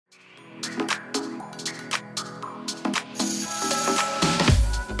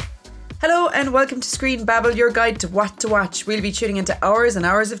and welcome to Screen Babble, your guide to what to watch. We'll be tuning into hours and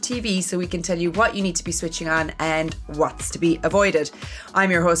hours of TV so we can tell you what you need to be switching on and what's to be avoided.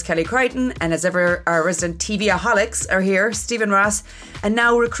 I'm your host, Kelly Crichton, and as ever, our resident TV-aholics are here, Stephen Ross, and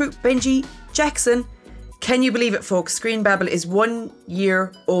now recruit Benji Jackson. Can you believe it, folks? Screen Babble is 1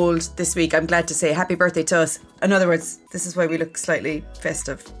 year old this week. I'm glad to say happy birthday to us. In other words, this is why we look slightly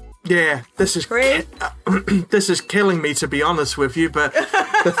festive. Yeah, this is this is killing me, to be honest with you. But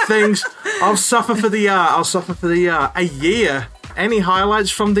the things I'll suffer for the a year. Any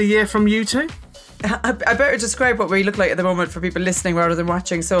highlights from the year from you two? I better describe what we look like at the moment for people listening rather than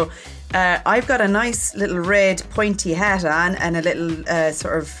watching. So I've got a nice little red pointy hat on and a little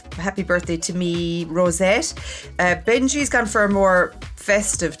sort of happy birthday to me rosette. Benji's gone for a more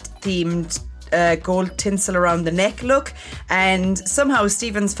festive themed gold tinsel around the neck look, and somehow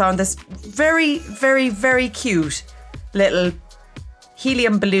Stephen's found this very, very, very cute little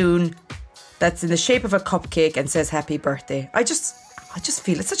helium balloon that's in the shape of a cupcake and says happy birthday. I just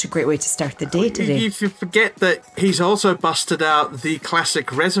feel it's such a great way to start the day today. You forget that he's also busted out the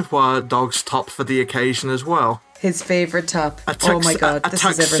classic Reservoir Dogs top for the occasion as well. His favourite top. Oh my God, this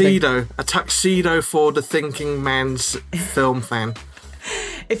is everything. A tuxedo for the thinking man's film fan.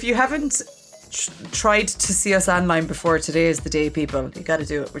 If you haven't tried to see us online before, today is the day, people. You got to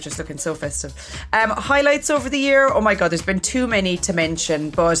do it. We're just looking so festive. Highlights over the year. Oh my God, there's been too many to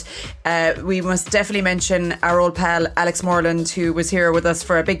mention, but we must definitely mention our old pal Alex Morland, who was here with us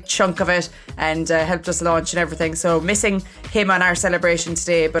for a big chunk of it and helped us launch and everything. So missing him on our celebration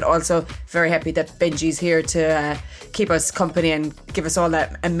today, but also very happy that Benji's here to keep us company and give us all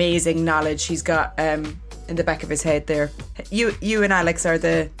that amazing knowledge he's got in the back of his head there. You and Alex are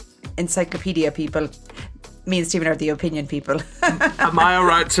the encyclopedia people. Me and Stephen are the opinion people. Am I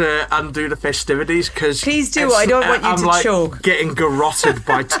alright to undo the festivities? Because please do. I don't want you to choke. Getting garroted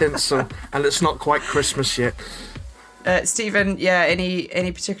by tinsel, and it's not quite Christmas yet. Stephen, yeah,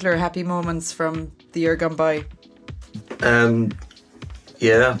 any particular happy moments from the year gone by?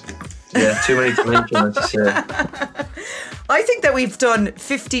 Yeah, too many to mention, as you say. I think that we've done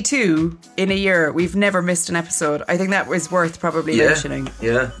 52 in a year. We've never missed an episode. I think that was worth probably mentioning.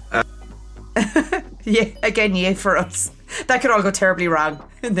 Yeah. Yeah, again, yay for us. That could all go terribly wrong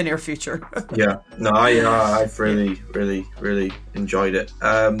in the near future. Yeah. No, I've really enjoyed it.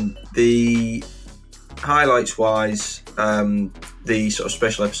 The highlights wise, the sort of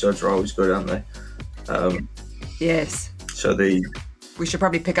special episodes are always good, aren't they? Yes. So we should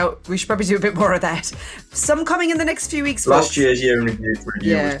probably do a bit more of that. Some coming in the next few weeks, Last folks. year's year in review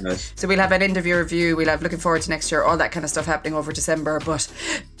was nice. So we'll have an interview review, we'll have looking forward to next year, all that kind of stuff happening over December, but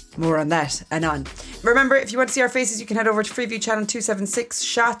more on that and on. Remember, if you want to see our faces, you can head over to Freeview Channel 276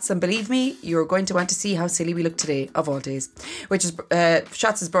 Shots, and believe me, you're going to want to see how silly we look today, of all days. Which is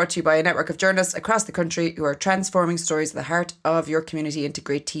Shots is brought to you by a network of journalists across the country who are transforming stories at the heart of your community into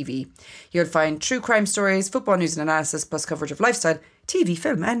great TV. You'll find true crime stories, football news and analysis, plus coverage of lifestyle, TV,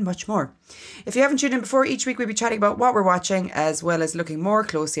 film and much more. If you haven't tuned in before, each week we'll be chatting about what we're watching, as well as looking more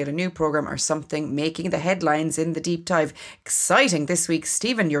closely at a new programme or something making the headlines in the deep dive. Exciting this week.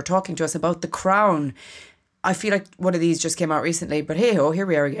 Stephen, you're talking to us about The Crown. I feel like one of these just came out recently, but hey ho, here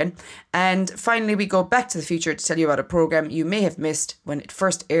we are again. And finally, we go back to the future to tell you about a programme you may have missed when it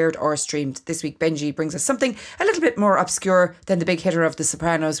first aired or streamed. This week, Benji brings us something a little bit more obscure than the big hitter of The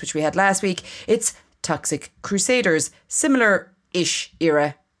Sopranos, which we had last week. It's Toxic Crusaders. Similar-ish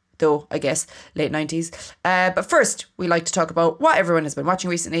era, though, I guess, late 90s. But first, we like to talk about what everyone has been watching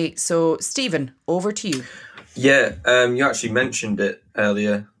recently. So, Stephen, over to you. Yeah, you actually mentioned it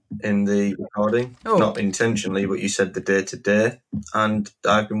earlier in the recording. Not intentionally, but you said the day-to-day. And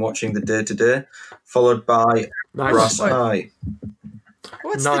I've been watching the day-to-day, followed by Brass Eye.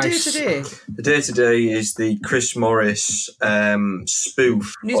 What's the day-to-day? The day-to-day is the Chris Morris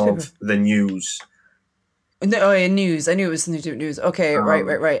spoof of the news. News. I knew it was something to do with news. Okay,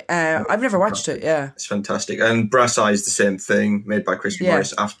 right. I've never watched it, yeah. It's fantastic. And Brass Eye is the same thing, made by Chris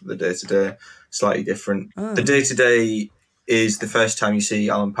Morris after the day-to-day. Slightly different. The day-to-day is the first time you see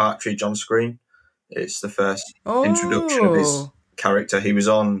Alan Partridge on screen. It's the first introduction of his character. He was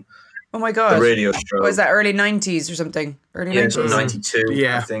on the radio show. Was that early 90s or something? Early 90s? Sort of 92,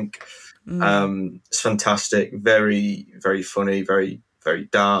 I think. It's fantastic. Very, very funny. Very, very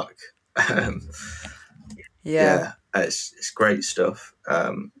dark. It's great stuff.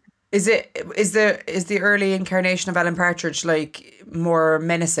 Is the early incarnation of Alan Partridge like more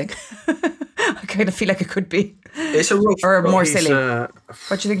menacing? I kind of feel like it could be. It's a rough or more silly.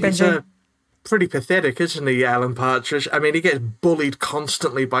 What do you think, Benji? Pretty pathetic, isn't he, Alan Partridge? I mean, he gets bullied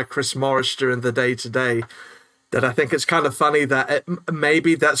constantly by Chris Morris during the day-to-day. that I think it's kind of funny that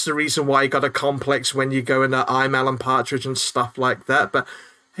maybe that's the reason why he got a complex when you go into I'm Alan Partridge and stuff like that, but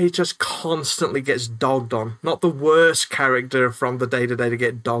he just constantly gets dogged on. Not the worst character from the day-to-day to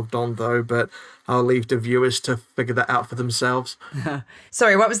get dogged on, though, but I'll leave the viewers to figure that out for themselves.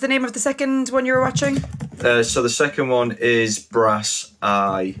 Sorry, what was the name of the second one you were watching? So the second one is Brass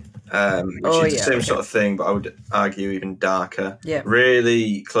Eye, which is the same sort of thing, but I would argue even darker. Yeah.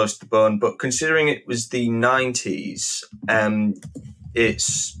 Really close to the bone, but considering it was the 90s, it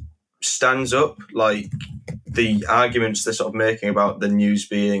stands up. Like, the arguments they're sort of making about the news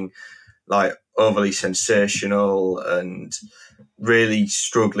being like overly sensational and really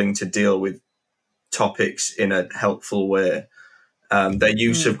struggling to deal with topics in a helpful way. Their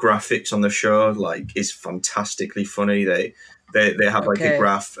use of graphics on the show is fantastically funny. They have a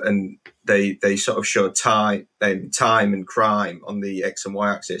graph and they sort of show time and crime on the X and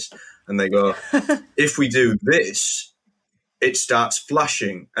Y axis, and they go, if we do this, it starts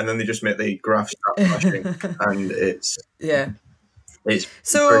flashing, and then they just make the graph start flashing, and it's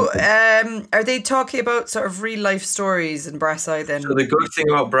so. Are they talking about sort of real life stories in Brass Eye then? So the good thing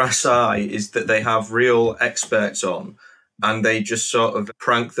about Brass Eye is that they have real experts on, and they just sort of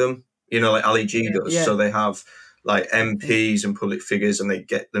prank them, like Ali G does. Yeah. So they have like MPs and public figures, and they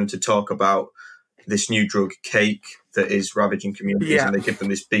get them to talk about this new drug, cake, that is ravaging communities, and they give them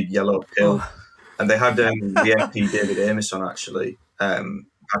this big yellow pill. And they had the MP David Amos on, actually. And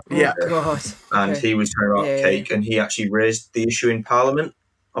he was talking about cake, and he actually raised the issue in Parliament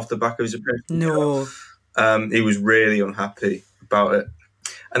off the back of his appearance. No. He was really unhappy about it.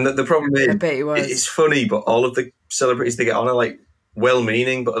 And the problem is, I bet he was. It's funny, but all of the celebrities they get on are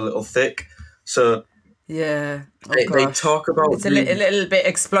well-meaning but a little thick. So they talk about... It's a little bit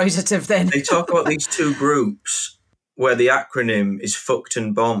exploitative then. They talk about these two groups where the acronym is fucked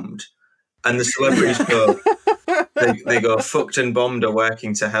and bombed. And the celebrities go, they go, fucked and bombed are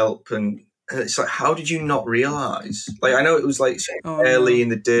working to help. And it's like, how did you not realise? I know it was early in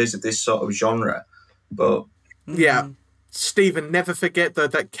the days of this sort of genre, but... Yeah. Stephen, never forget, though,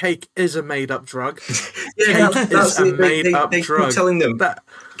 that cake is a made-up drug. Cake is a made-up drug. Keep telling them that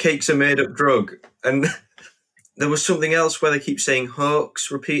cake's a made-up drug. And there was something else where they keep saying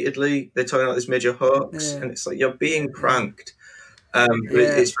hoax repeatedly. They're talking about this major hoax. And it's like, you're being pranked.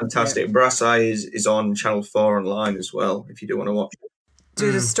 It's fantastic. Yeah. Brass Eye is on Channel 4 online as well, if you do want to watch it.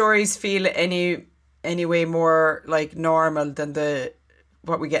 Do the stories feel any way more normal than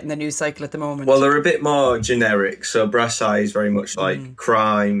what we get in the news cycle at the moment? Well, they're a bit more generic. So Brass Eye is very much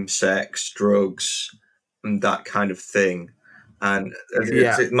crime, sex, drugs, and that kind of thing. And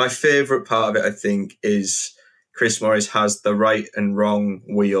my favourite part of it, I think, is Chris Morris has the right and wrong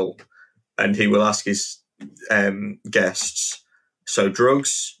wheel, and he will ask his guests, so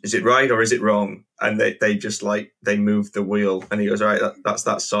drugs, is it right or is it wrong? And they just they move the wheel, and he goes, all right, that's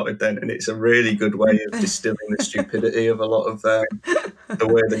that sorted then. And it's a really good way of distilling the stupidity of a lot of the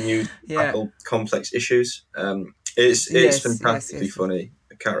way the news tackle complex issues. It's fantastically funny.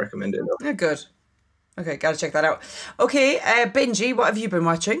 I can't recommend it enough. Yeah, good. Okay, gotta check that out. Okay, Benji, what have you been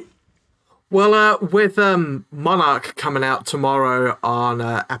watching? Well, with Monarch coming out tomorrow on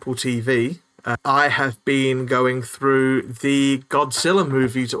Apple TV, I have been going through the Godzilla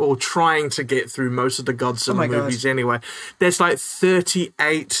movies, or trying to get through most of the Godzilla movies anyway. There's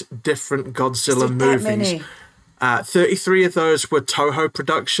 38 different Godzilla movies. 33 of those were Toho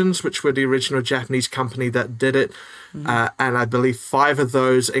Productions, which were the original Japanese company that did it. And I believe 5 of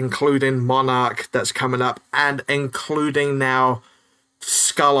those, including Monarch, that's coming up, and including now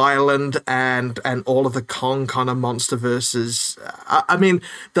Skull Island and all of the Kong kind of monster verses. I mean,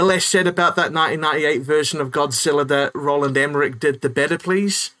 the less said about that 1998 version of Godzilla that Roland Emmerich did, the better,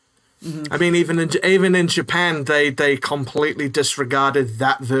 please. I mean, even in Japan, they completely disregarded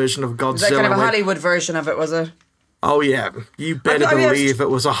that version of Godzilla. Was that kind of a Hollywood version of it, was it? Oh yeah, you better believe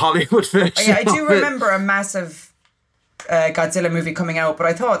it was a Hollywood version. Yeah, I do remember a massive Godzilla movie coming out, but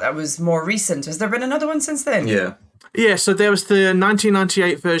I thought that was more recent. Has there been another one since then? Yeah. Yeah, so there was the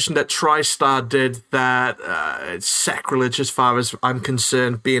 1998 version that TriStar did that it's sacrilege as far as I'm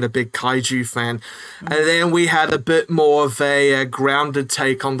concerned, being a big kaiju fan. And then we had a bit more of a grounded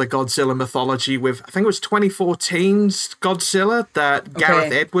take on the Godzilla mythology with, I think it was 2014's Godzilla that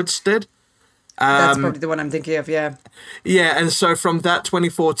Gareth Edwards did. That's probably the one I'm thinking of, yeah. Yeah, and so from that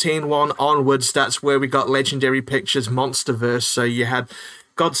 2014 one onwards, that's where we got Legendary Pictures' Monsterverse. So you had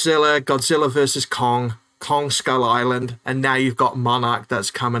Godzilla versus Kong Skull Island, and now you've got Monarch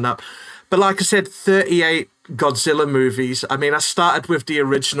that's coming up. But like I said, 38 Godzilla movies. I mean, I started with the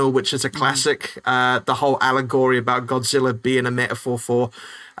original, which is a classic. The whole allegory about Godzilla being a metaphor for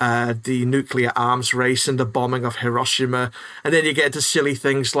the nuclear arms race and the bombing of Hiroshima. And then you get to silly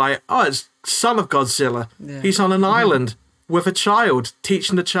things like, oh, it's son of Godzilla. Yeah. He's on an island with a child,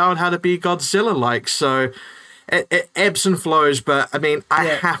 teaching the child how to be Godzilla-like. So it ebbs and flows, but I mean, I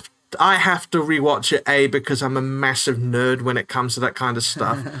have to rewatch it, because I'm a massive nerd when it comes to that kind of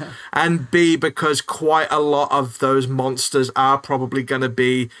stuff, and B, because quite a lot of those monsters are probably going to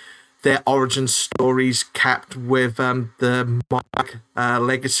be their origin stories capped with the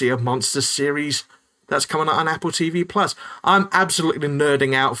Legacy of Monsters series that's coming out on Apple TV+. I'm absolutely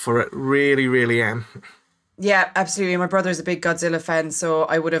nerding out for it. Really, really am. Yeah, absolutely. My brother's a big Godzilla fan, so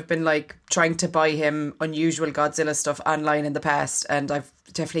I would have been like trying to buy him unusual Godzilla stuff online in the past, and I've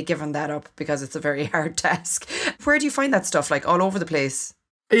definitely given that up because it's a very hard task. Where do you find that stuff? Like all over the place?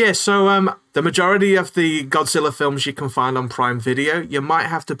 Yeah, so the majority of the Godzilla films you can find on Prime Video. You might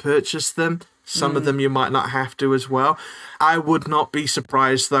have to purchase them. Some of them you might not have to as well. I would not be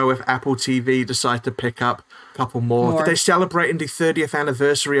surprised, though, if Apple TV decide to pick up a couple more. They're celebrating the 30th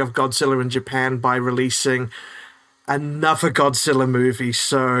anniversary of Godzilla in Japan by releasing another Godzilla movie.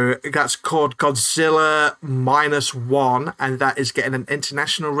 So that's called Godzilla -1, and that is getting an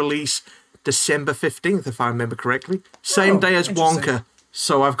international release December 15th, if I remember correctly. Same day as Wonka.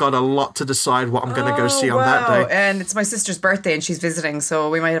 So I've got a lot to decide what I'm going to go see on that day. And it's my sister's birthday and she's visiting, so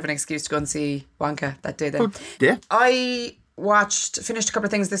we might have an excuse to go and see Wonka that day then. Yeah. I finished a couple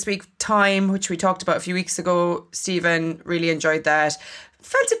of things this week. Time, which we talked about a few weeks ago. Stephen, really enjoyed that.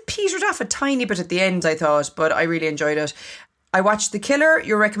 Felt it petered off a tiny bit at the end, I thought, but I really enjoyed it. I watched The Killer,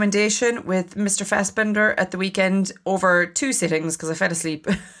 your recommendation, with Mr. Fassbender at the weekend over 2 sittings because I fell asleep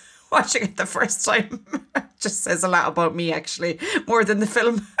watching it the first time. Just says a lot about me, actually, more than the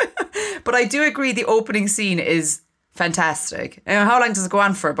film. But I do agree the opening scene is fantastic. How long does it go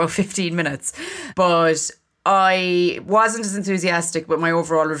on for? About 15 minutes. But I wasn't as enthusiastic with my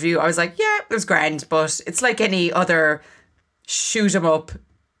overall review. I was like, yeah, it was grand, but it's like any other shoot 'em up,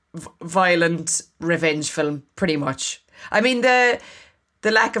 violent revenge film, pretty much. I mean, the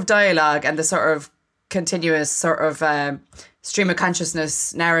lack of dialogue and the sort of continuous sort of stream of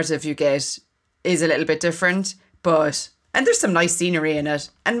consciousness narrative you get is a little bit different, and there's some nice scenery in it,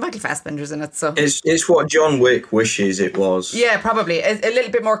 and Michael Fassbender's in it, so it's what John Wick wishes it was. Yeah, probably a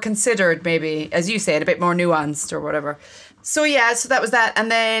little bit more considered, maybe, as you said, a bit more nuanced or whatever. So yeah, so that was that,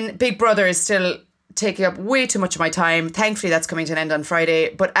 and then Big Brother is still taking up way too much of my time. Thankfully, that's coming to an end on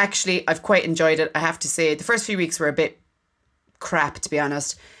Friday, but actually, I've quite enjoyed it. I have to say, the first few weeks were a bit crap, to be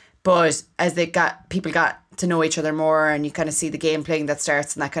honest. But as people got to know each other more, and you kind of see the game playing that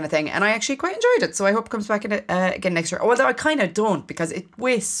starts and that kind of thing, and I actually quite enjoyed it. So I hope it comes back in again next year. Although I kind of don't, because it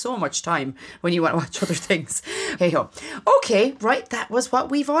wastes so much time when you want to watch other things. Hey ho. Okay, right. That was what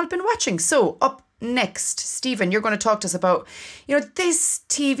we've all been watching. So up next, Stephen, you're going to talk to us about, this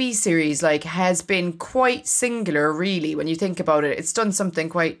TV series has been quite singular, really, when you think about it. It's done something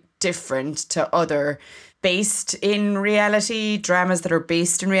quite different to other based in reality dramas that are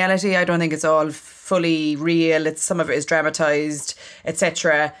based in reality. I don't think it's all fully real. Some of it is dramatized,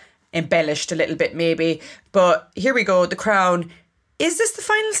 etc., embellished a little bit maybe. But here we go. The Crown. Is this the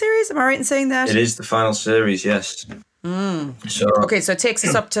final series? Am I right in saying that? It is the final series, yes. So it takes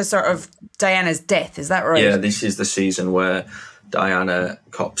us up to sort of Diana's death. Is that right? Yeah, this is the season where Diana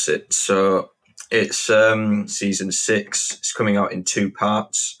cops it. So it's season 6. It's coming out in 2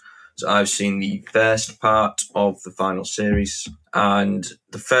 parts. So I've seen the first part of the final series, and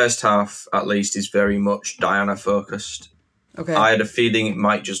the first half, at least, is very much Diana focused. Okay. I had a feeling it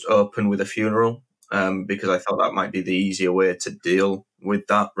might just open with a funeral, because I thought that might be the easier way to deal with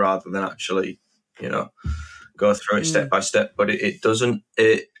that rather than actually, go through it step by step. But it doesn't.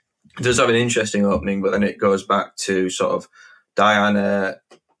 It does have an interesting opening, but then it goes back to sort of Diana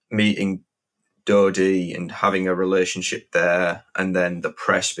meeting Dodie and having a relationship there, and then the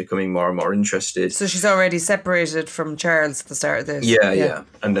press becoming more and more interested. So she's already separated from Charles at the start of this. Yeah.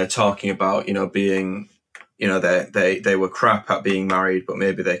 And they're talking about, being, they were crap at being married, but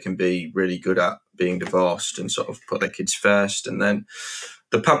maybe they can be really good at being divorced and sort of put their kids first. And then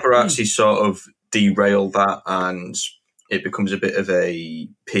the paparazzi sort of derail that, and it becomes a bit of a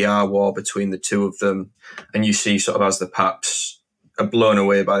PR war between the two of them. And you see sort of as the paps are blown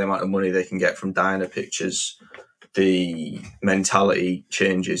away by the amount of money they can get from Diana Pictures, the mentality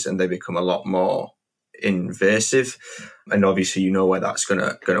changes and they become a lot more invasive. And obviously, where that's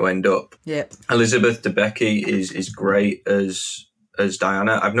gonna end up. Yeah. Elizabeth Debicki is great as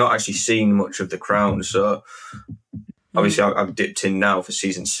Diana. I've not actually seen much of The Crown, so obviously I've dipped in now for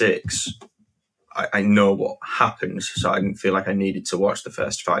season 6. I know what happens, so I didn't feel like I needed to watch the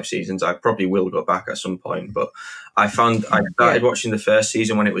first 5 seasons. I probably will go back at some point, but I started watching the first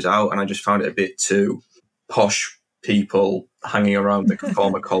season when it was out, and I just found it a bit too posh people hanging around the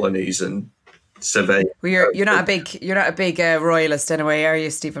former colonies and surveying. Well, you're not a big royalist anyway, are you,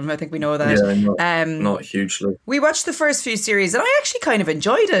 Stephen? I think we know that. Yeah, not hugely. We watched the first few series, and I actually kind of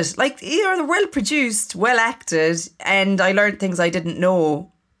enjoyed it. Like, they're well produced, well acted, and I learned things I didn't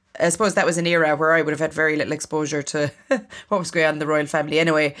know. I suppose that was an era where I would have had very little exposure to what was going on in the royal family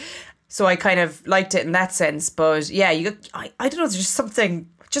anyway. So I kind of liked it in that sense. But yeah, I don't know, there's just something,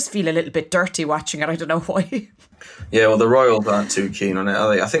 I just feel a little bit dirty watching it. I don't know why. Yeah, well, the royals aren't too keen on it,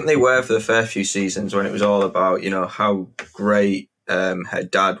 are they? I think they were for the first few seasons when it was all about, how great her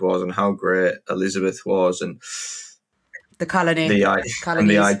dad was and how great Elizabeth was, and the colony. And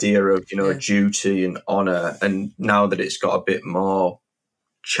the idea of, duty and honour. And now that it's got a bit more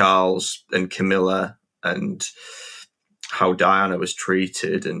Charles and Camilla and how Diana was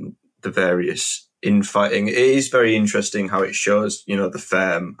treated and the various infighting, it is very interesting how it shows, the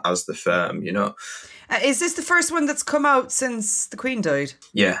firm as the firm, Is this the first one that's come out since the Queen died?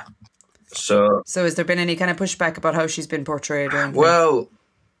 Yeah. So has there been any kind of pushback about how she's been portrayed? Or well,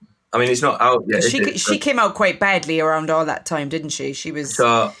 I mean, it's not out yet. She came out quite badly around all that time, didn't she? She was.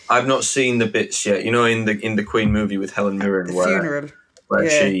 So I've not seen the bits yet. In the Queen movie with Helen Mirren, the funeral, where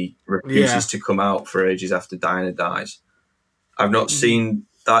she refuses to come out for ages after Diana dies. I've not seen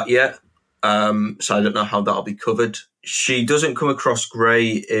that yet, so I don't know how that'll be covered. She doesn't come across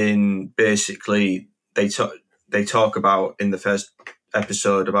great in basically. They talk about in the first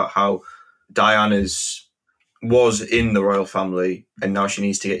episode about how Diana's was in the royal family and now she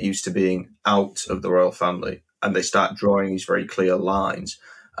needs to get used to being out of the royal family, and they start drawing these very clear lines,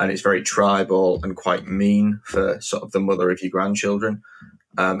 and it's very tribal and quite mean for sort of the mother of your grandchildren,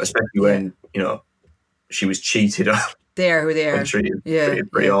 especially when she was cheated on. And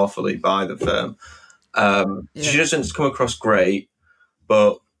treated pretty awfully by the firm. She doesn't come across great,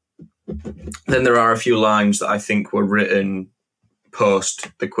 but then there are a few lines that I think were written post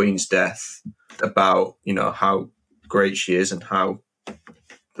the Queen's death about, how great she is and how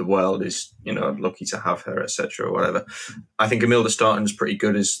the world is, lucky to have her, etc. or whatever. I think Imelda Staunton's pretty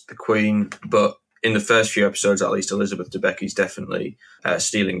good as the Queen, but in the first few episodes, at least, Elizabeth Debicki's definitely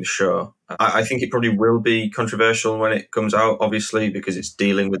stealing the show. I think it probably will be controversial when it comes out, obviously, because it's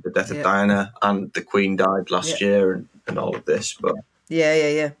dealing with the death of Diana and the Queen died last year and all of this. But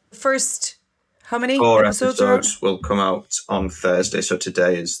First, how many 4 episodes will come out on Thursday. So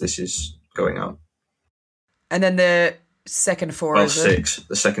today this is going out. And then the second 4 is 6.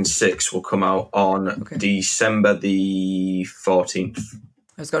 The second 6 will come out on December the 14th.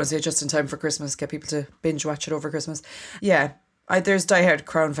 I was going to say just in time for Christmas, get people to binge watch it over Christmas. Yeah, there's diehard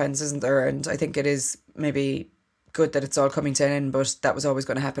Crown fans, isn't there? And I think it is maybe good that it's all coming to an end, but that was always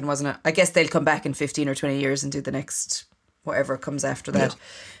going to happen, wasn't it? I guess they'll come back in 15 or 20 years and do the next whatever comes after that. Yeah.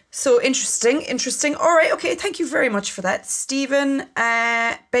 So interesting. All right, okay, thank you very much for that. Stephen,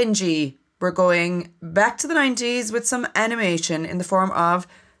 Benji, we're going back to the 90s with some animation in the form of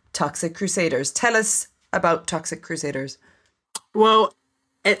Toxic Crusaders. Tell us about Toxic Crusaders. Well,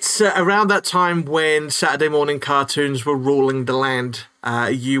 it's around that time when Saturday morning cartoons were ruling the land.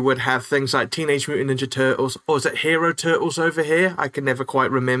 You would have things like Teenage Mutant Ninja Turtles, or is it Hero Turtles over here? I can never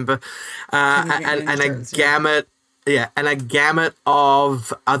quite remember. And a gamut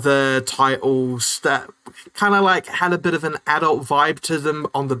of other titles that kind of like had a bit of an adult vibe to them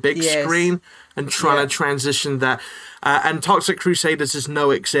on the big screen, and trying to transition that. And Toxic Crusaders is no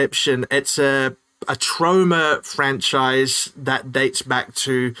exception. It's a trauma franchise that dates back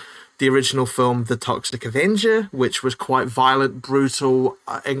to the original film The Toxic Avenger, which was quite violent, brutal,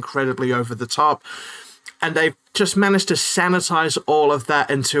 incredibly over the top. And they've just managed to sanitize all of that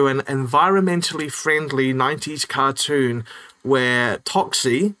into an environmentally friendly 90s cartoon where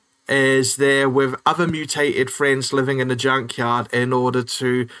Toxie is there with other mutated friends living in a junkyard in order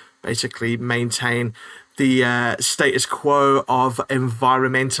to basically maintain the status quo of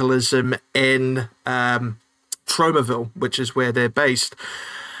environmentalism in Tromaville, which is where they're based.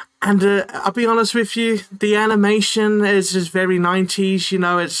 And I'll be honest with you, the animation is just very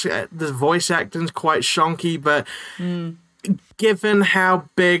 90s. It's the voice acting's quite shonky, but given how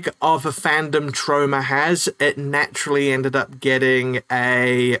big of a fandom Troma has, it naturally ended up getting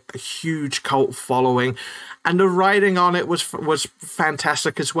a huge cult following. And the writing on it was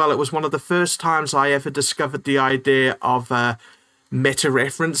fantastic as well. It was one of the first times I ever discovered the idea of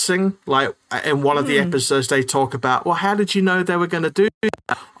meta-referencing. Like in one of the episodes, they talk about, well, how did you know they were going to do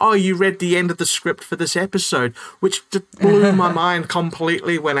that? Oh, you read the end of the script for this episode, which just blew my mind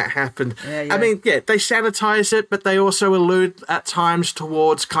completely when it happened. I mean, they sanitize it, but they also allude at times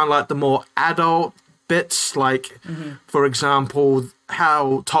towards kind of like the more adult bits, like, for example,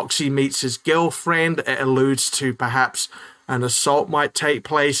 how Toxie meets his girlfriend. It alludes to perhaps an assault might take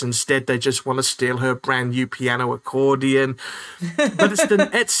place. Instead, they just want to steal her brand new piano accordion. But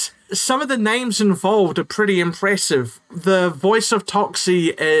it's some of the names involved are pretty impressive. The voice of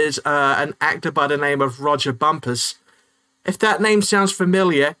Toxie is an actor by the name of Roger Bumpus. If that name sounds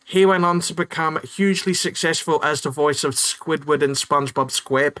familiar, he went on to become hugely successful as the voice of Squidward in SpongeBob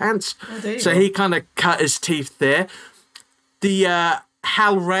SquarePants. So he kind of cut his teeth there. The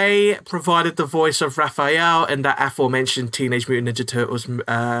Hal Ray provided the voice of Raphael in that aforementioned Teenage Mutant Ninja Turtles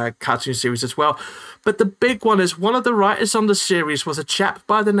cartoon series as well. But the big one is one of the writers on the series was a chap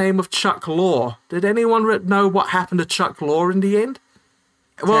by the name of Chuck Lorre. Did anyone know what happened to Chuck Lorre in the end?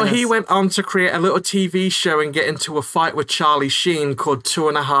 Well, he went on to create a little TV show and get into a fight with Charlie Sheen called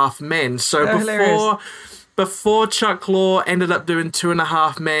 2.5 Men. So before Chuck Lorre ended up doing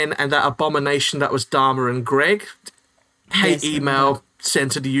 2.5 Men and that abomination that was Dharma and Greg, hate email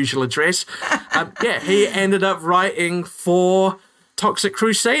sent to the usual address. He ended up writing for Toxic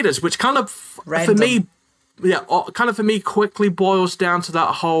Crusaders, which kind of for me quickly boils down to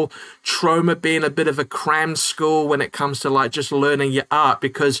that whole trauma being a bit of a cram school when it comes to like just learning your art,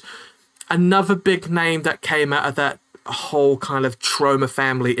 because another big name that came out of that whole kind of trauma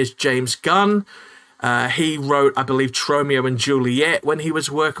family is James Gunn. He wrote, I believe, Tromeo and Juliet when he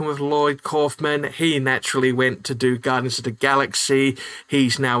was working with Lloyd Kaufman. He naturally went to do Guardians of the Galaxy.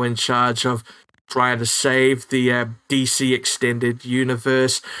 He's now in charge of trying to save the DC Extended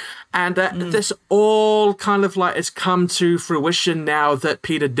Universe. And this all kind of like has come to fruition now that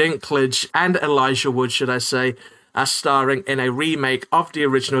Peter Dinklage and Elijah Wood, should I say, are starring in a remake of the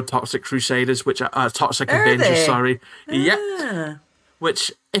original Toxic Crusaders, which are Toxic Avengers, sorry. Yep.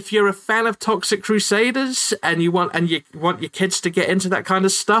 Which, if you're a fan of Toxic Crusaders and you want your kids to get into that kind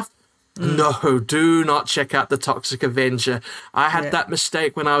of stuff, no, do not check out the Toxic Avenger. I had that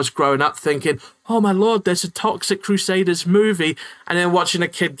mistake when I was growing up, thinking, oh my lord, there's a Toxic Crusaders movie, and then watching a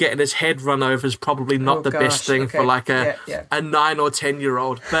kid getting his head run over is probably not best thing for like a 9 or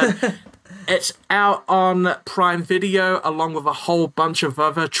 10-year-old. But it's out on Prime Video along with a whole bunch of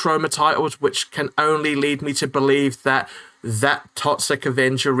other trauma titles, which can only lead me to believe that Toxic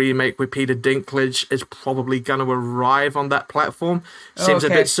Avenger remake with Peter Dinklage is probably going to arrive on that platform. Seems a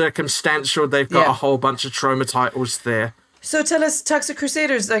bit circumstantial. They've got a whole bunch of trauma titles there. So tell us, Toxic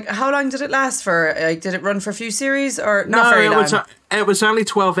Crusaders, like, how long did it last for? Like, did it run for a few series or not very long? It was only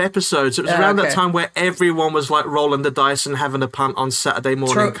 12 episodes. It was around that time where everyone was like rolling the dice and having a punt on Saturday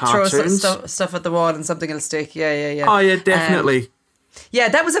morning cartoons. Throw stuff at the wall and something will stick. Yeah. Oh, yeah, definitely.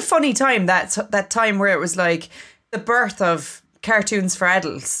 That was a funny time, that time where it was like the birth of cartoons for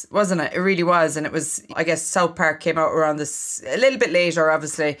adults, wasn't it? It really was. And it was, I guess, South Park came out around this a little bit later,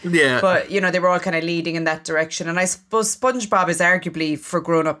 obviously. Yeah. But, you know, they were all kind of leading in that direction. And I suppose SpongeBob is arguably for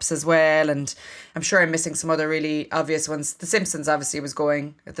grown-ups as well. And I'm sure I'm missing some other really obvious ones. The Simpsons obviously was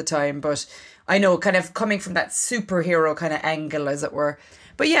going at the time. But I know, kind of coming from that superhero kind of angle, as it were.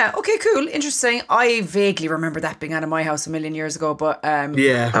 But yeah, okay, cool, interesting. I vaguely remember that being out of my house a million years ago, but I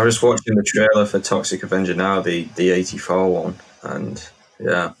was watching the trailer for Toxic Avenger now, the 84 one, and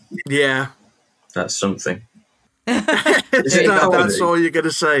that's something. That's all you're gonna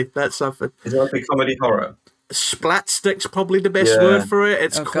say. That's something. Is it like a comedy horror? Splatstick's probably the best word for it.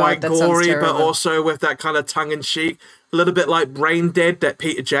 It's quite gory, but also with that kind of tongue-in-cheek. A little bit like Brain Dead that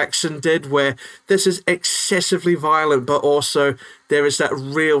Peter Jackson did, where this is excessively violent, but also there is that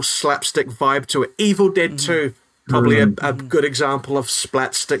real slapstick vibe to it. Evil Dead 2, probably a good example of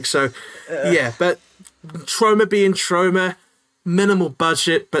splatstick. So, but trauma being trauma, minimal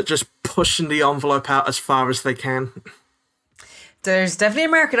budget, but just pushing the envelope out as far as they can. There's definitely a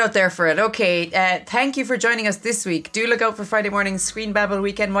market out there for it. Okay, thank you for joining us this week. Do look out for Friday morning's Screen Babble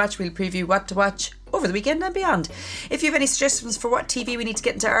Weekend Watch. We'll preview what to watch over the weekend and beyond. If you have any suggestions for what TV we need to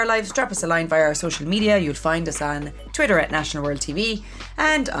get into our lives, drop us a line via our social media. You'll find us on Twitter at National World TV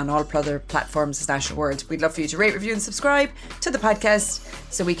and on all other platforms as National World. We'd love for you to rate, review and subscribe to the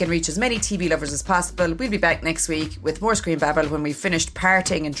podcast so we can reach as many TV lovers as possible. We'll be back next week with more Screen Babble when we've finished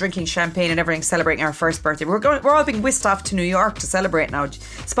partying and drinking champagne and everything, celebrating our first birthday. We're all being whisked off to New York to celebrate now.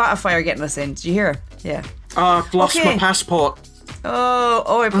 Spotify are getting us in. Did you hear? Yeah. I've lost my passport. Oh,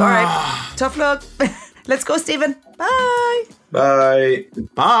 all right. Tough luck. Let's go, Stephen. Bye. Bye.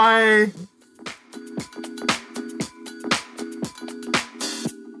 Bye.